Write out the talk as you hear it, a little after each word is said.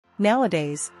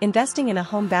Nowadays, investing in a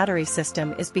home battery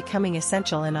system is becoming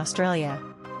essential in Australia.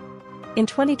 In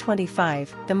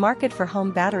 2025, the market for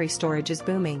home battery storage is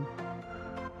booming.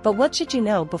 But what should you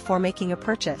know before making a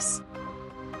purchase?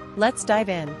 Let's dive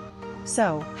in.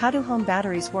 So, how do home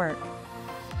batteries work?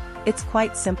 It's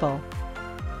quite simple.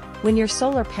 When your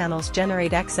solar panels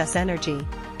generate excess energy,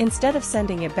 instead of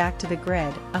sending it back to the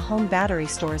grid, a home battery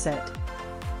stores it.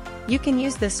 You can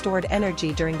use this stored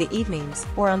energy during the evenings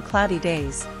or on cloudy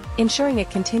days, ensuring a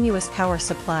continuous power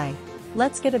supply.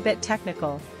 Let's get a bit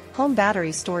technical. Home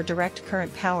batteries store direct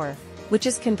current power, which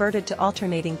is converted to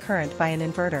alternating current by an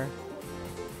inverter.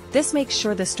 This makes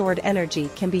sure the stored energy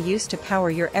can be used to power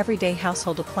your everyday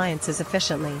household appliances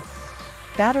efficiently.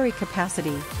 Battery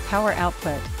capacity, power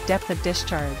output, depth of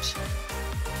discharge.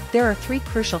 There are three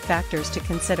crucial factors to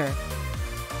consider.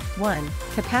 1.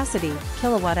 Capacity,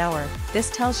 kilowatt hour. This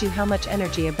tells you how much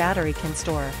energy a battery can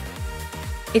store.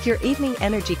 If your evening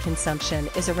energy consumption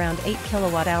is around 8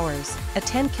 kilowatt hours, a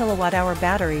 10 kilowatt hour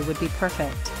battery would be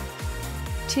perfect.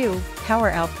 2.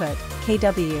 Power output,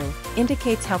 kW,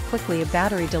 indicates how quickly a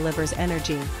battery delivers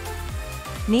energy.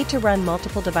 Need to run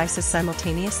multiple devices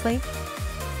simultaneously?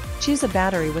 Choose a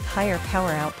battery with higher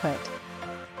power output.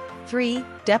 3.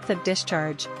 Depth of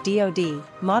discharge, DOD.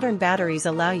 Modern batteries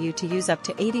allow you to use up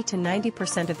to 80 to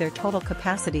 90% of their total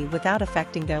capacity without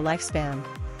affecting their lifespan.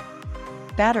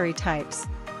 Battery types.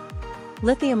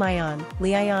 Lithium-ion,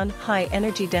 Li-ion, high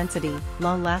energy density,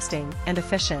 long-lasting, and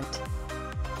efficient.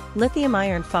 Lithium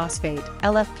iron phosphate,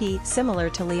 LFP, similar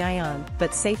to Li-ion,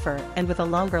 but safer and with a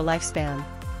longer lifespan.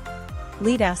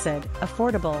 Lead acid,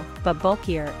 affordable, but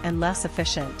bulkier and less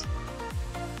efficient.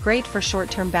 Great for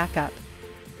short-term backup.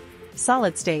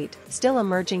 Solid state, still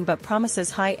emerging but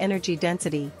promises high energy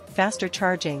density, faster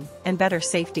charging, and better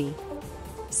safety.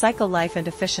 Cycle life and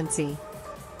efficiency.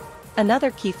 Another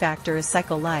key factor is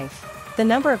cycle life. The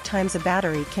number of times a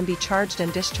battery can be charged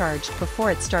and discharged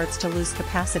before it starts to lose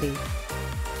capacity.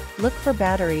 Look for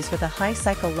batteries with a high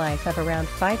cycle life of around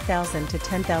 5,000 to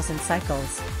 10,000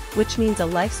 cycles, which means a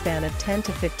lifespan of 10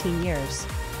 to 15 years.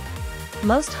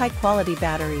 Most high-quality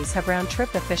batteries have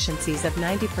round-trip efficiencies of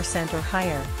 90% or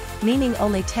higher, meaning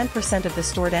only 10% of the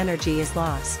stored energy is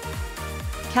lost.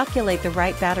 Calculate the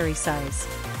right battery size.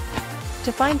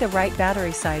 To find the right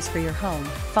battery size for your home,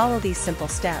 follow these simple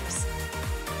steps.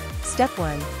 Step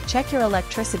 1. Check your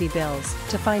electricity bills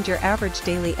to find your average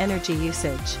daily energy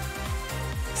usage.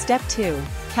 Step 2.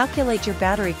 Calculate your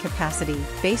battery capacity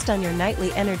based on your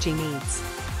nightly energy needs.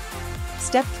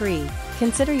 Step 3.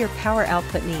 Consider your power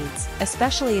output needs,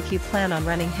 especially if you plan on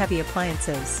running heavy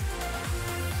appliances.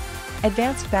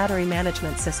 Advanced battery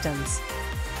management systems.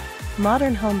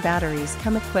 Modern home batteries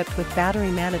come equipped with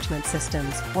battery management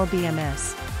systems, or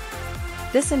BMS.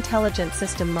 This intelligent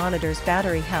system monitors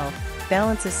battery health,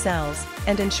 balances cells,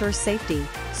 and ensures safety,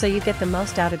 so you get the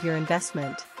most out of your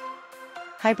investment.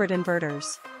 Hybrid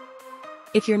inverters.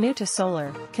 If you're new to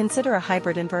solar, consider a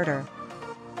hybrid inverter.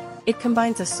 It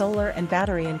combines a solar and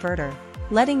battery inverter,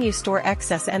 letting you store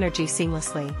excess energy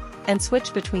seamlessly, and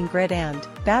switch between grid and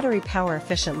battery power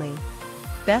efficiently.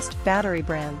 Best battery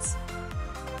brands.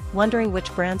 Wondering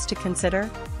which brands to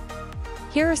consider?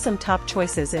 Here are some top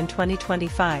choices in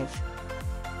 2025.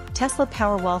 Tesla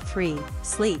Powerwall 3,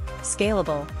 sleek,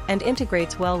 scalable, and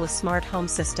integrates well with smart home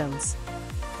systems.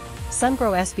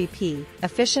 Sungrow SBP,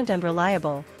 efficient and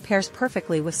reliable, pairs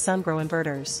perfectly with Sungrow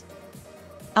inverters.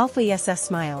 Alpha-ESS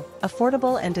Smile,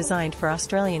 affordable and designed for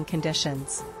Australian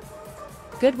conditions.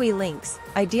 GoodWe Links,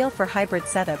 ideal for hybrid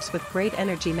setups with great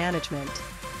energy management.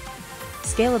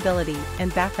 Scalability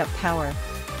and backup power.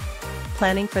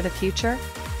 Planning for the future?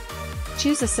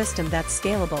 Choose a system that's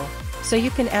scalable, so you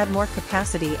can add more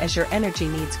capacity as your energy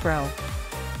needs grow.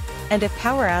 And if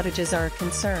power outages are a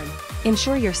concern,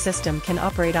 ensure your system can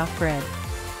operate off-grid.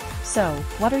 So,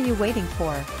 what are you waiting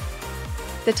for?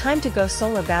 The time to go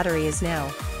solar battery is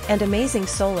now, and Amazing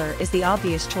Solar is the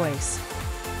obvious choice.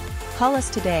 Call us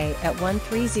today at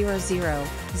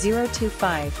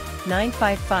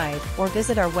 1300-025-955 or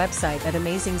visit our website at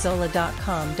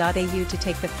amazingsolar.com.au to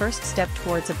take the first step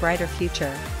towards a brighter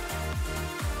future.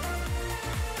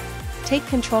 Take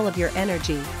control of your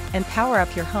energy and power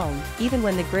up your home even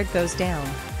when the grid goes down.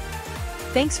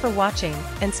 Thanks for watching,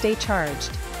 and stay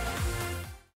charged.